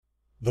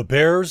The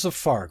Bears of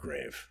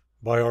Fargrave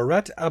by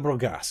Aurette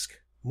Arbogast,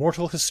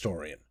 Mortal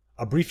Historian.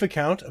 A brief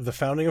account of the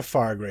founding of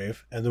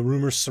Fargrave and the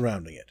rumors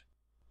surrounding it.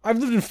 I've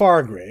lived in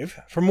Fargrave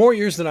for more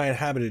years than I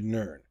inhabited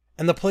Nirn,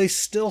 and the place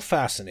still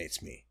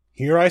fascinates me.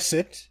 Here I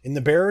sit, in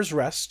the Bear's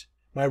Rest,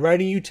 my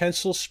writing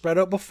utensils spread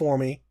out before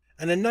me,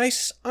 and a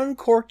nice,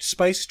 uncorked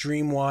spiced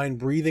dream wine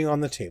breathing on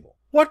the table.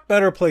 What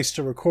better place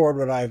to record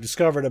what I have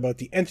discovered about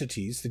the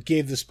entities that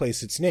gave this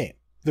place its name,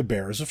 the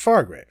Bears of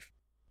Fargrave?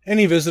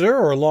 Any visitor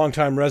or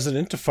long-time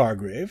resident to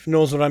Fargrave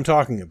knows what I'm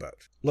talking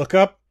about. Look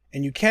up,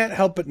 and you can't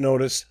help but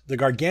notice the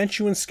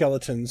gargantuan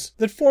skeletons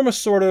that form a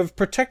sort of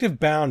protective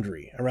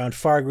boundary around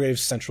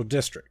Fargrave's central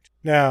district.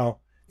 Now,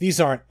 these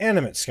aren't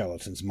animate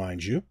skeletons,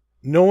 mind you.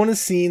 No one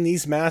has seen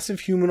these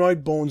massive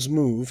humanoid bones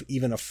move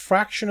even a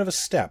fraction of a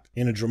step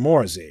in a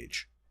Dremor's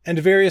age, and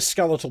various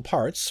skeletal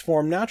parts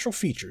form natural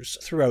features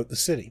throughout the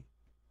city.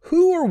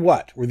 Who or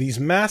what were these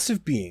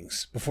massive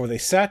beings before they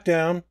sat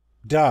down,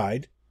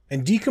 died,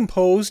 and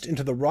decomposed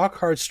into the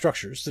rock-hard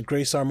structures that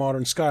grace our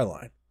modern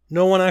skyline?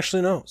 No one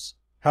actually knows.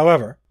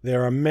 However,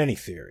 there are many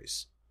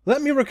theories.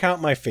 Let me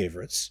recount my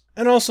favorites,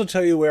 and also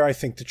tell you where I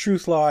think the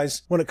truth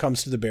lies when it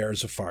comes to the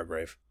Bears of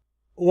Fargrave.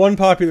 One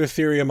popular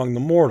theory among the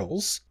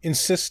mortals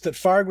insists that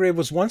Fargrave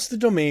was once the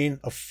domain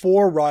of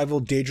 4 rival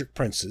Daedric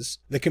princes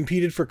that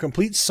competed for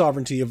complete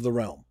sovereignty of the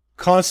realm.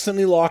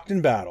 Constantly locked in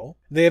battle,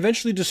 they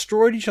eventually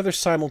destroyed each other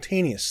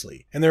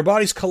simultaneously, and their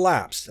bodies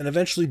collapsed and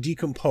eventually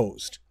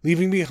decomposed,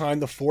 leaving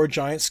behind the 4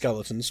 giant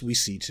skeletons we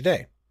see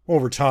today.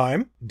 Over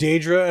time,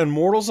 Daedra and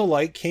mortals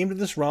alike came to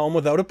this realm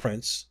without a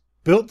prince,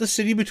 built the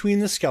city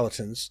between the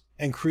skeletons,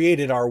 and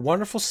created our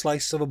wonderful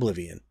slice of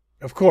oblivion.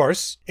 Of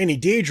course, any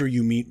Daedra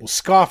you meet will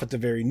scoff at the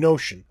very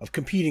notion of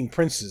competing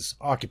princes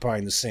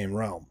occupying the same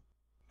realm.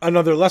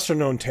 Another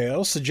lesser-known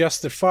tale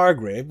suggests that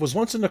Fargrave was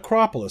once a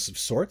necropolis of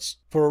sorts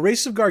for a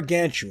race of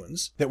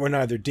gargantuans that were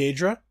neither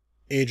Daedra,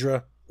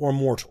 Aedra, or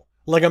mortal.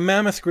 Like a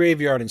mammoth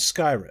graveyard in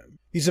Skyrim,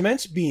 these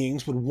immense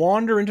beings would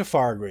wander into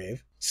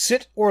Fargrave,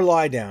 sit or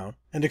lie down,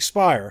 and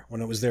expire when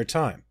it was their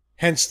time.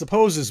 Hence the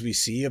poses we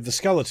see of the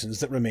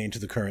skeletons that remain to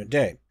the current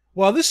day.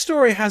 While this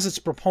story has its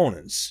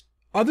proponents,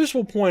 others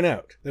will point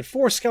out that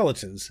 4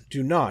 skeletons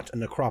do not a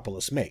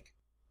necropolis make.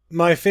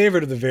 My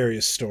favorite of the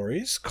various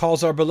stories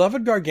calls our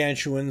beloved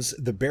gargantuans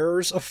the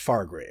Bearers of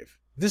Fargrave.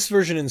 This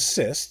version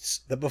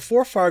insists that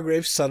before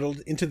Fargrave settled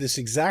into this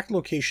exact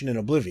location in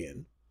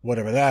Oblivion,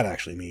 whatever that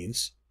actually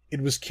means, it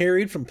was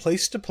carried from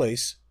place to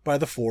place by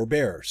the 4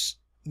 bears.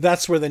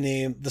 That's where the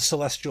name the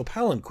Celestial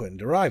Palanquin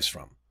derives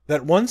from.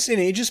 That once in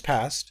ages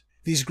past,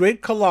 these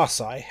great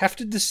colossi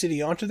hefted the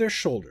city onto their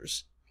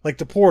shoulders, like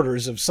the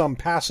porters of some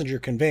passenger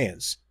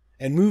conveyance,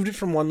 and moved it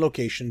from one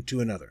location to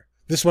another.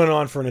 This went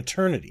on for an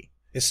eternity,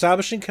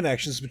 establishing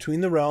connections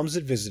between the realms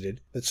it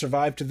visited that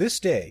survive to this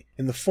day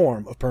in the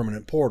form of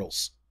permanent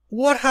portals.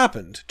 What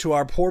happened to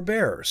our poor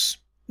bearers?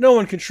 No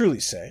one can truly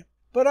say,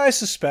 but I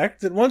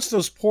suspect that once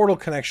those portal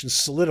connections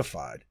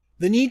solidified,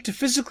 the need to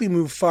physically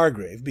move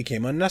Fargrave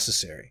became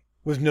unnecessary.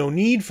 With no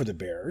need for the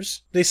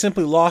bearers, they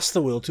simply lost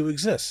the will to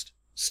exist.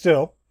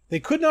 Still, they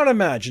could not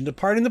imagine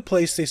departing the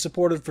place they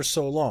supported for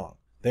so long.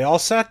 They all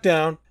sat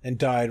down and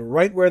died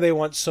right where they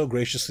once so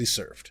graciously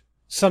served.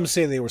 Some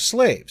say they were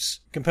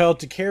slaves,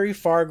 compelled to carry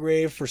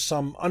Fargrave for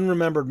some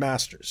unremembered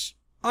masters.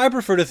 I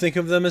prefer to think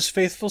of them as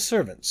faithful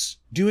servants,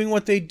 doing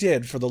what they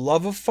did for the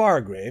love of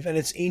Fargrave and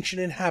its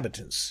ancient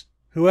inhabitants,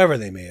 whoever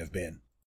they may have been.